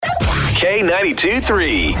K92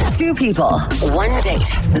 3. Two people, one date,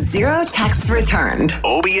 zero texts returned.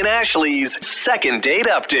 Obie and Ashley's second date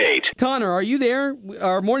update. Connor, are you there?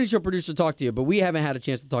 Our morning show producer talked to you, but we haven't had a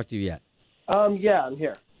chance to talk to you yet. Yeah, I'm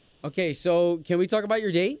here. Okay, so can we talk about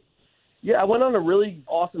your date? Yeah, I went on a really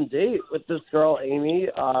awesome date with this girl, Amy.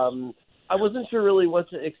 I wasn't sure really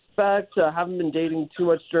what to expect. I haven't been dating too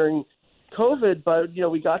much during COVID, but,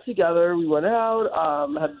 we got together, we went out,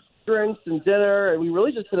 had drinks and dinner, and we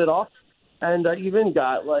really just hit it off. And I even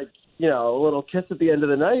got, a little kiss at the end of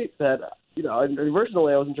the night that,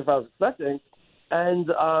 originally I wasn't sure if I was expecting. And,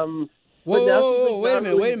 Whoa, wait a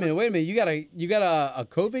minute. You got a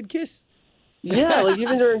COVID kiss? Yeah,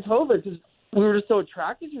 even during COVID, because we were just so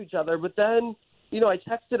attracted to each other. But then, I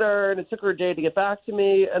texted her, and it took her a day to get back to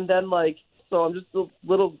me. And then, so I'm just a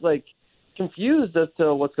little, confused as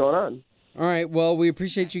to what's going on. All right, well, we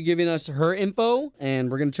appreciate you giving us her info, and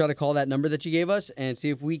we're going to try to call that number that you gave us and see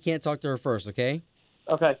if we can't talk to her first, okay?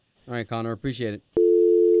 Okay. All right, Connor, appreciate it.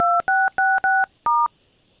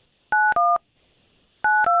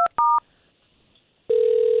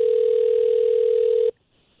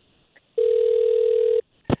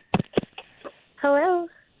 Hello,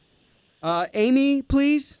 Amy,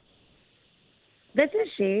 please? this is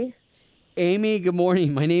she. Amy, good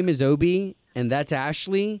morning. My name is Obie, and that's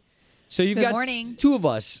Ashley. So you've got two of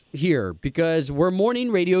us here because we're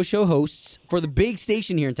morning radio show hosts for the big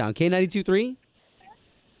station here in town, K92 3.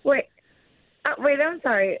 Wait, I'm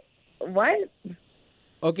sorry. What?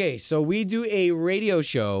 Okay, so we do a radio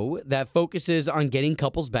show that focuses on getting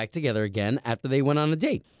couples back together again after they went on a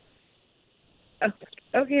date.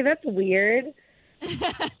 Okay, that's weird.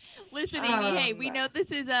 Listen, Amy, hey, we know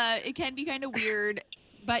this is it can be kind of weird,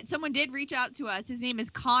 but someone did reach out to us. His name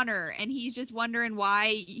is Connor, and he's just wondering why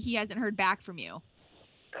he hasn't heard back from you.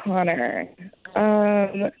 Connor.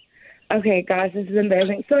 Okay, gosh, this is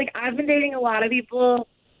embarrassing. So, I've been dating a lot of people.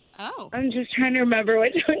 Oh. I'm just trying to remember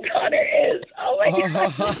which one Connor is. Oh, my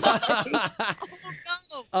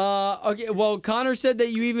God. Okay, well, Connor said that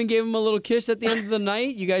you even gave him a little kiss at the end of the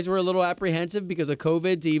night. You guys were a little apprehensive because of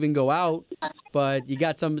COVID to even go out, but you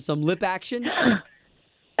got some lip action.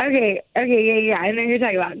 Okay, yeah, I know who you're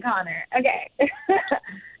talking about, Connor. Okay.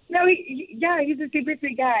 No, he's a super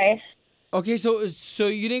sweet guy. Okay, so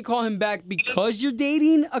you didn't call him back because you're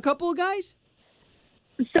dating a couple of guys?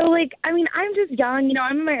 So, I'm just young,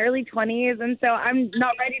 I'm in my early 20s, and so I'm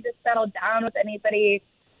not ready to settle down with anybody.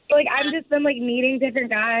 So, I've just been, meeting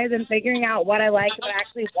different guys and figuring out what I like and what I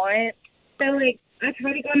actually want. So, I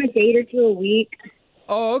try to go on a date or two a week.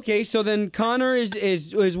 Oh, okay, so then Connor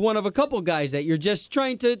is one of a couple guys that you're just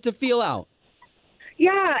trying to feel out.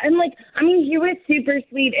 Yeah, and, he was super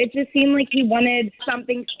sweet. It just seemed like he wanted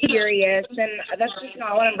something serious, and that's just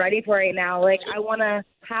not what I'm ready for right now. I want to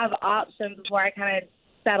have options before I kind of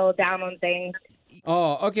settle down on things.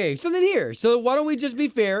 Oh, okay. So why don't we just be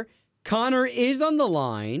fair? Connor is on the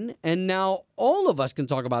line, and now all of us can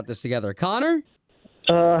talk about this together. Connor?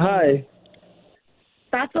 Hi.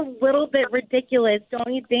 That's a little bit ridiculous,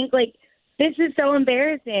 don't you think? This is so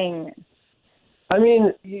embarrassing. I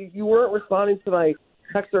mean, you weren't responding to my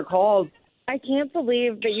text or calls. I can't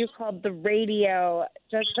believe that you called the radio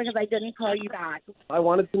just because I didn't call you back. I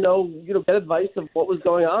wanted to know, get advice of what was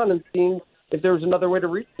going on and seeing if there was another way to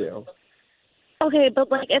reach you. Okay, but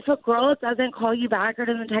if a girl doesn't call you back or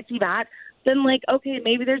doesn't text you back, then okay,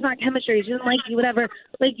 maybe there's not chemistry. She doesn't like you, whatever.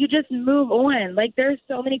 You just move on. There's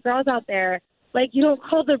so many girls out there. You don't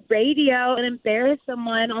call the radio and embarrass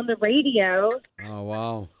someone on the radio. Oh,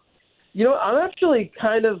 wow. I'm actually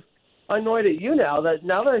kind of annoyed at you now that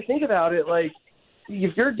I think about it,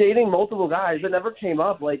 if you're dating multiple guys, it never came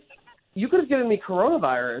up. You could have given me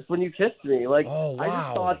coronavirus when you kissed me. Oh, wow. I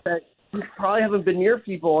just thought that you probably haven't been near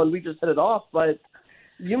people and we just hit it off, but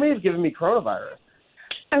you may have given me coronavirus.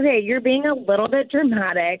 Okay, you're being a little bit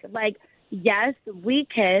dramatic. Yes, we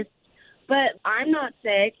kissed, but I'm not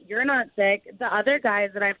sick. You're not sick. The other guys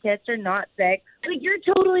that I've kissed are not sick. You're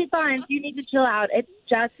totally fine. So you need to chill out. It's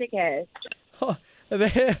just a kiss. Oh,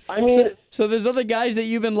 so there's other guys that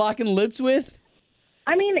you've been locking lips with?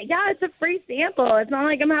 Yeah, it's a free sample. It's not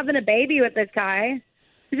like I'm having a baby with this guy.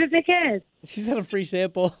 It's just a kiss. She's had a free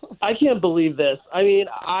sample. I can't believe this.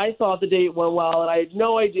 I thought the date went well, and I had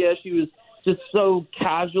no idea she was just so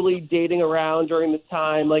casually dating around during this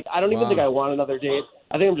time. I don't even think I want another date.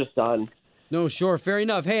 I think I'm just done. No, sure. Fair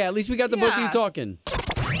enough. Hey, at least we got the both of you talking.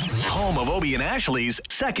 Home of Obie and Ashley's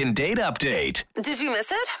second date update. Did you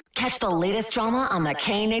miss it? Catch the latest drama on the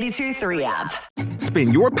K92 3 app.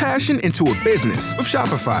 Spin your passion into a business with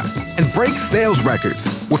Shopify and break sales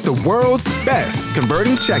records with the world's best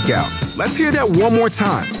converting checkout. Let's hear that one more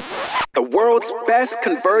time. The world's best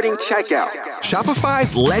converting checkout.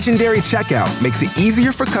 Shopify's legendary checkout makes it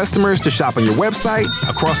easier for customers to shop on your website,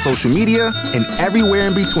 across social media, and everywhere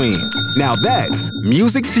in between. Now that's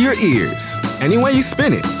music to your ears. Any way you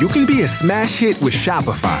spin it, you can be a smash hit with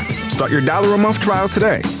Shopify. Start your $1 a month trial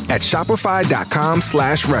today at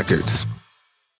shopify.com/records.